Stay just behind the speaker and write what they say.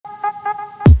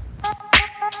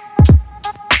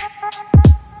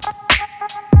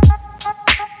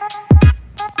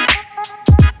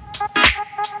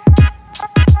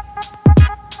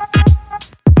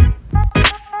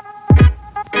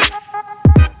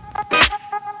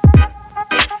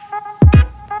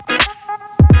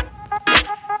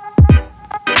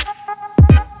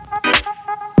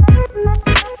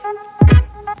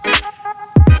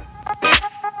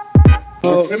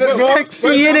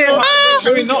Sexy, innit?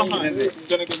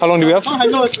 How long do we have?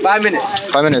 5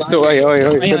 minutes. 5 minutes. Still, oi. Yeah,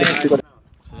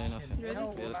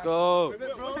 let's go.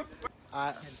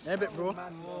 Alright, in a bit, bro.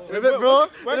 Where we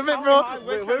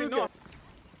go?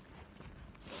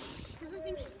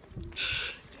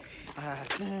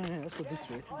 Let's go this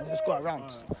way. Let's go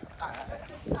around.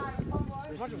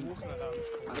 Imagine walking like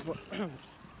that.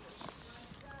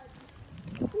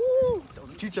 There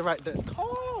was a teacher right there.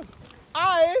 Oh,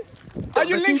 are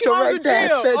you linking right with there?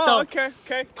 Gio? Oh, Down. okay.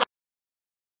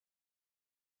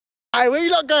 Aye, where you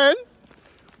lot going?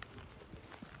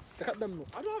 Look at them, look.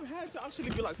 I don't have hair to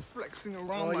actually be like flexing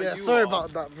around. Oh like yeah, you sorry are.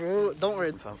 about that, bro. Don't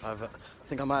worry. I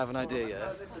think I might have an idea,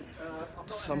 yeah?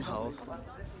 Somehow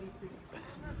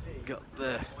get up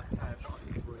there.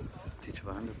 Let's teach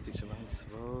behind us,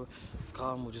 bro. It's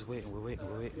calm, we're just waiting, we're waiting.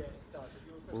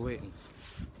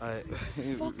 Alright.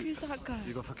 Fuck is that guy?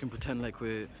 You gotta fucking pretend like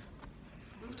we're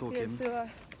talking. Yeah,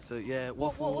 so yeah,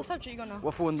 what subject you got now?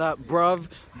 Waffle and that, bruv.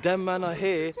 Them man are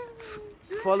here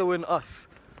following us.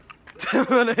 Them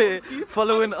man are here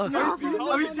following us.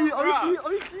 Obviously.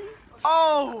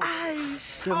 Oh!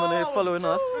 Them man are here following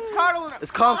us. It's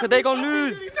calm, cause they gonna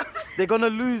lose. They're gonna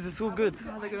lose, it's all good.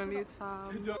 No, they're gonna lose,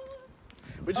 fam.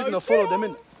 We're just gonna follow them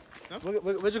in.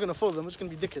 We're just gonna follow them, we're just gonna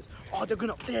be dickheads. Oh, they're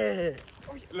going up there.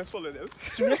 Oh, yeah. Let's follow them.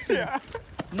 Yeah.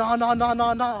 No. I'm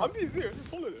being serious. Let's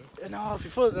follow them. No, if you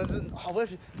follow them, then what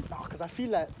if you... No, because I feel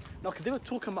like... No, because they were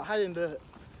talking about hiding there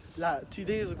like 2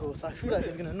 days ago, so I feel like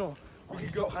he's gonna know. Oh,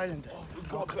 he's not hiding there.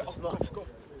 Go. It's locked.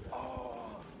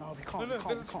 Oh. No, we can't. No,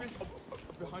 there's a space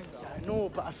behind that. Yeah, I know,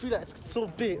 but I feel like it's so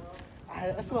big.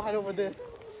 Let's go hide over there.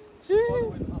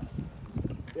 Following us.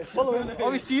 Yeah, following.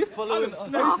 Obviously. Following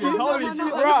us.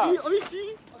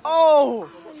 Obviously. Oh!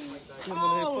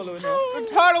 Following us. The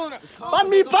turtle. Ban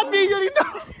me, you already know.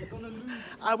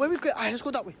 Alright, where we go? Alright, let's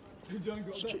go that way.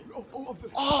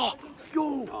 Oh,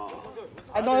 yo!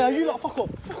 I know, yeah, you lot, fuck off.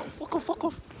 Fuck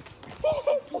off.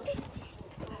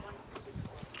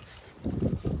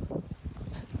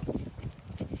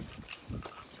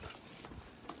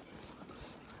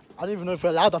 I don't even know if we're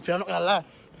allowed up here, I'm not gonna lie.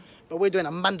 But we're doing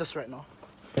a mandus right now.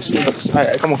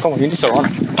 Alright, come on, you need to run.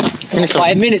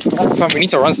 5 minutes. Fam, we need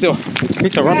to run still. We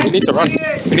need to run. Wait,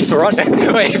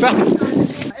 fam.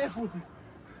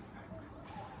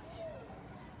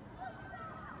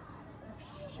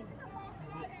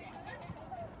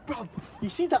 Bro, you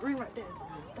see that room right there?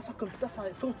 That's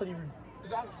my film study room.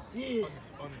 Yeah.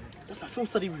 That's my film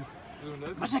study room.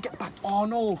 Imagine I get back. Oh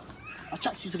no. My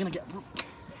tracksuits are gonna get...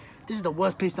 This is the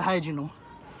worst place to hide, you know.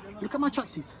 Look at my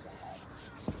tracksuits.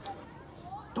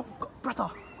 Don't go,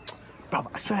 brother. Bruv,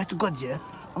 I swear to God, yeah,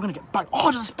 I'm gonna get back. Oh,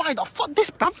 there's a spider. Fuck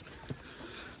this, bruv.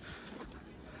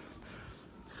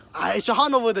 Alright, it's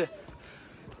Shahaan over there.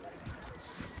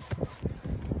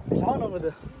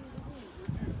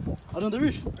 Out on the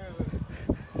roof.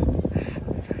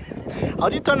 How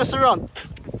do you turn this around?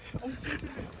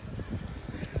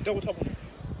 Double tap on it.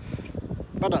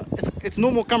 Brother, it's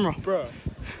normal camera. Bro.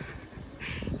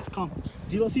 It's calm.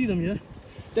 Do you not see them, yeah?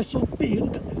 They're so big.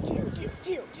 Look at them.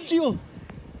 Gio.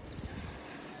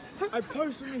 I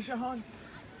post with me, Shahaan.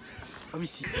 Let me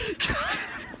see.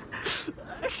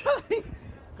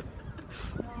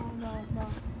 No.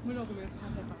 We're not gonna be able to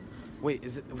have that, fam. Wait,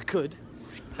 is it? We could?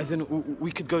 As in,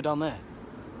 we could go down there.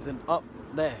 As in, up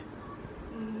there.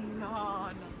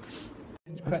 No.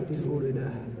 Cracks all in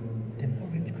there. Them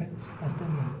orange cracks. That's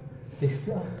them. They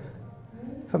split up.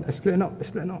 Fam, they're splitting up.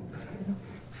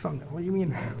 Fam, what do you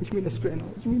mean? What do you mean they're splitting up?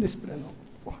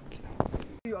 Fucking hell.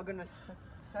 You are gonna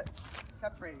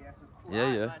separate, yes?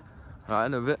 Yeah. Alright,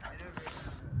 in a bit.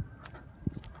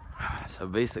 So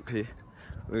basically,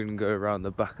 we're gonna go around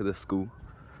the back of the school.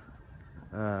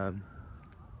 We're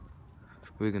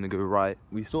gonna go right.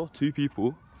 We saw 2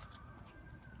 people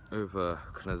over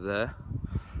kind of there,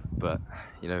 but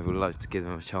you know, we'd like to give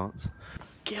them a chance.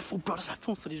 Careful, bro. That's my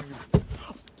phone studies room.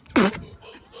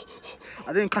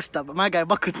 I didn't catch that, but my guy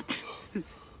buckled.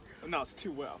 No, it's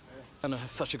too well. I know,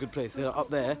 it's such a good place. They're up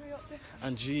there,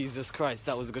 and Jesus Christ,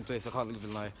 that was a good place. I can't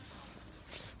even lie.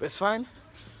 But it's fine.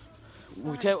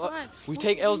 We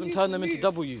take L's and turn them into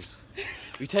W's.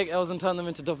 We take L's and turn them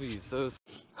into W's. So it's...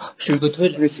 Should we go to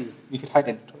it? Let's see. We could hide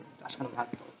in it. That's kind of bad.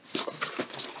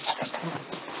 Let's go.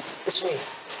 This way.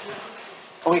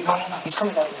 Oh wait, no. He's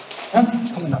coming that way. Huh?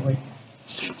 He's coming that way.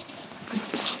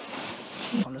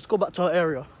 Let's go back to our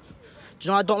area. Do you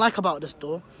know what I don't like about this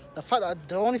though? The fact that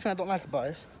the only thing I don't like about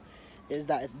it is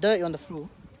that it's dirty on the floor.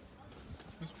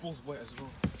 This ball's wet as well.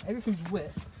 Everything's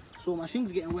wet. So my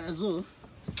thing's getting wet as well.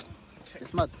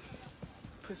 It's mad.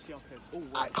 Pussy up here, it's all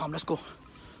wet. Alright, come, let's go.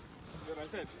 What I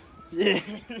said? Yeah.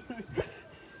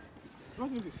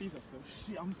 Imagine if it sees us though.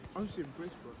 Shit, I'm shit bridge,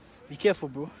 bro. Be careful,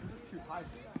 bro. That's too high,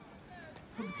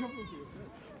 bro. Be careful with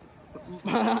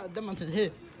your That man said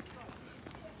here.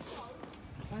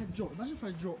 If I drop, imagine if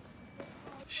I drop.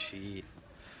 Shit.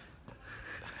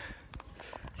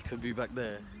 He could be back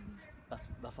there. That's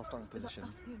our starting position.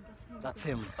 That's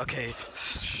him. Okay.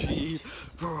 Shit.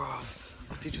 Bro.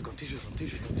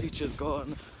 Teacher's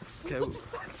gone. Okay.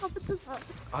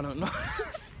 I don't know.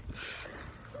 If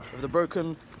they're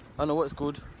broken, I know what it's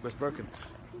called, but it's broken.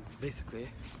 Basically,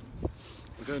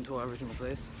 we're going to our original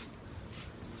place.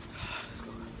 Let's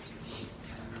go.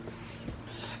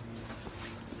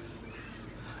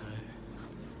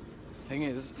 Thing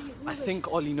is, I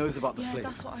think Ollie knows about this place.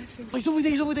 That's what I think. Oh, he's over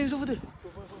there, he's over there, he's over there.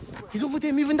 He's over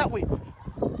there, moving that way.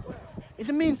 In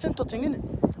the main centre thing, innit?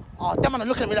 Oh, that man are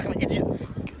looking at me like I'm an idiot.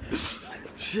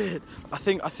 Shit. I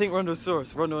think Rondo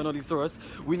and Ollie saw us.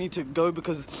 We need to go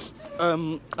because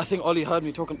I think Ollie heard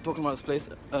me talking about this place.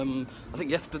 I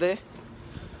think yesterday.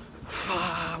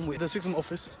 I'm with The sixth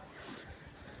office.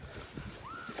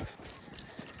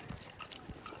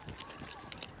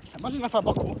 Imagine if I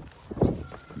buckle.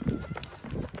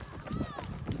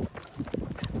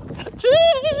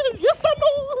 Cheers! Yes, I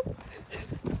know!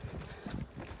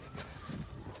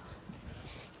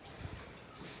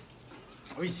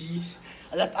 We see.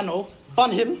 I know.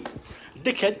 Ban him.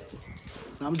 Dickhead.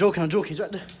 No, I'm joking. He's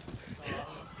right there.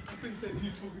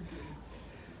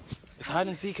 It's hide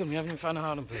and seek and we haven't even found a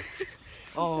hiding place.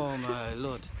 Oh my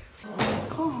lord. It's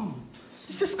calm.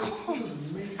 This is calm.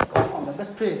 I found the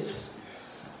best place.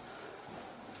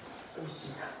 Let me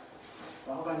see.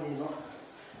 What have I need?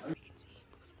 We can see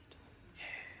because of the door. Yeah.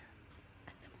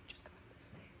 And then we'll just go this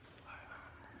way.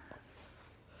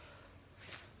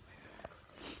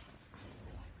 It's the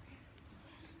library.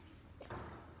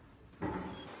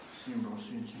 Soon, bro.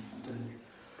 Soon. I'm telling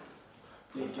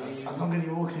you. As long as he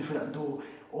walks in through that door,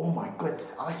 oh my god,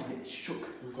 I actually get shook.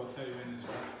 We've got 30 minutes,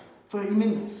 right? 30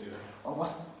 minutes? Yeah. Oh,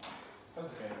 what's... That's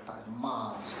okay. That's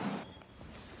mad.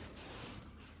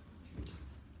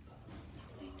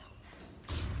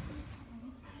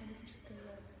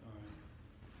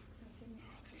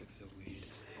 This looks so weird.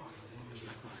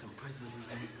 Like some prison.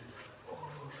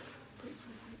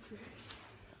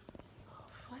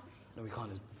 No, we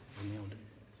can't. We're nailed.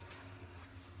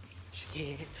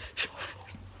 Yeah.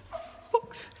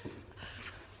 Box.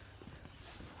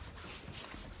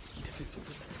 He definitely saw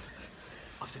us.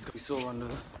 Upstairs, we saw Rondo.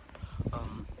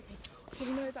 So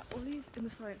we know that Ollie's in the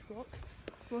science block.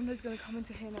 Rondo's going to come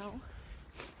into here now.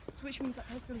 So which means that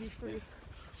there's going to be free.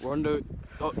 Rondo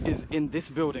is in this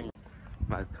building.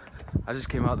 Man, I just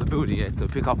came out of the building here to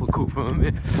pick up a cook from a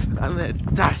minute and they're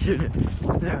dashing it.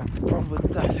 They're proper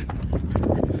dashing.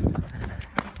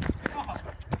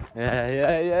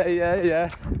 Yeah.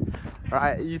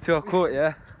 Right, you two are caught,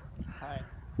 yeah? Hi.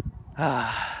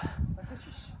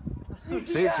 That's so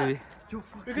Literally.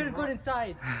 We're gonna go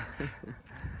inside.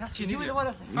 That's you were the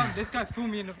one that this guy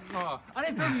filmed me in the... No, I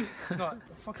didn't film you. No,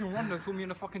 fucking Rondo filmed me in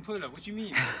the fucking toilet. What do you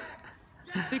mean?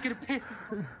 He's taking a piss.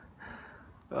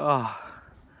 Oh.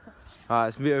 Alright,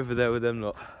 let's meet over there with them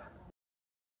lot.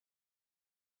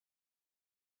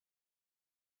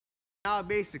 Now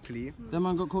basically, That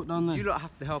man got caught down there. you lot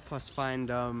have to help us find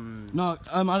No,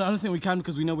 I don't think we can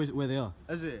because we know where they are.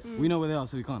 Is it? We know where they are,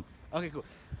 so we can't. Okay, cool.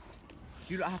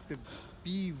 You lot have to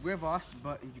be with us,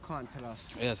 but you can't tell us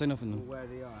Yeah, say nothing then. where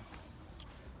they are.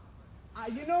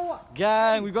 You know what?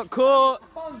 Gang, we got caught.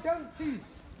 Found them too.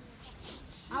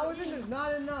 I was in the...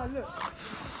 No, look.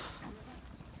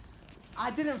 I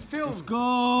didn't film. Let's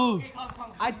go.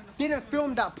 I didn't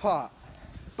film that part.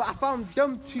 But I found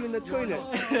them two in the toilet.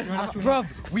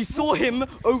 Bruv, we saw him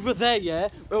over there, yeah?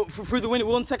 Through the window.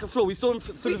 We're on the second floor. We saw him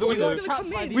through the window.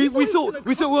 We thought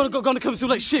we were going to come, so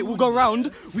we're like, shit, we'll go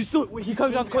around. We saw he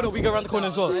comes around the corner, we go around the corner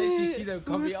as well.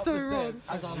 Calm.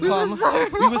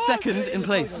 We were second in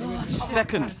place.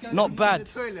 Second. Not bad.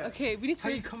 Okay, we need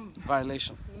to go.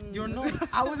 Violation. You're not...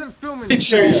 I wasn't filming.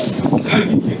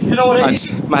 You know what it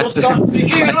is?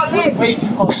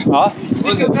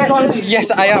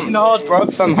 Yes, I am. Hard, bro.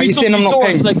 Are you saying I'm not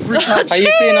paying? Are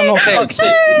you saying I'm not paying?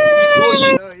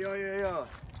 Yo.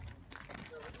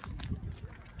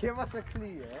 Give us a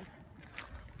clue, yeah?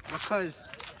 Because...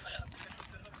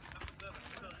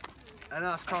 And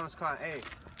that's calm. Hey,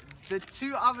 the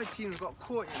two other teams got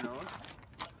caught, you know?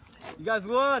 You guys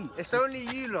won. It's only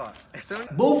you lot. It's only...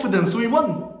 Both of them, so we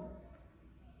won.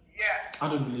 Yeah. I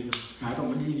don't believe it. I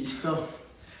don't believe you still.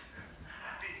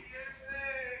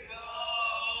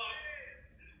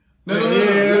 No. Put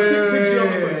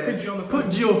Gio on the phone. Put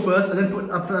Gio first, and then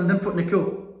put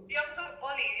Nikl.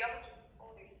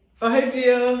 Oh, hey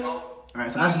Gio.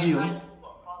 Alright, so that's Gio.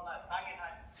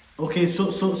 Okay, so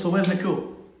where's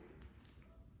Nikl?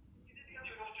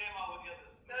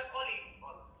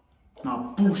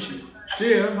 Nah, bullshit.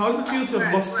 Jay, how does it feel to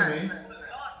have lost to me?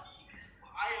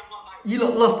 You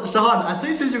lot lost. Shahaan,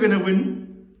 I said you're gonna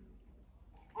win.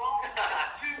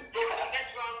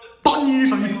 Button you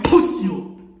from you pussy.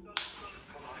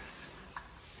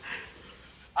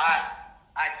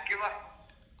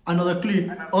 Another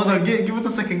clue. Oh no, give us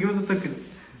a second, give us a second.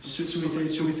 Should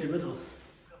we say red horse?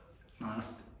 No,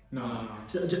 No.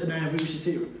 no, we should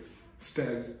say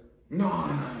Stairs.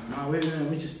 no, wait,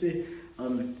 we should say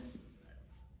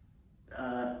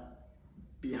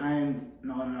behind.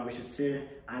 No, we should say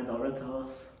either red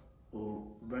house or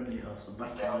Bradley house or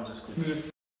back to school.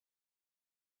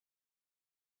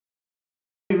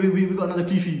 We got another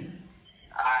clue for you.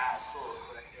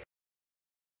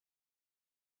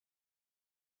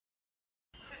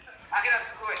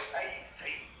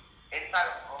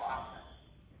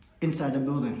 Inside the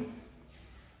building.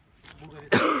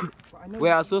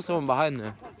 Wait, I saw someone behind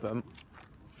there. But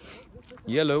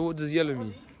yellow? What does yellow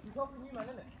mean?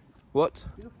 What?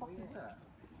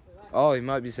 Oh, he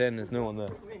might be saying there's no one there.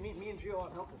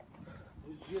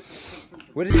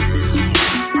 Where did he...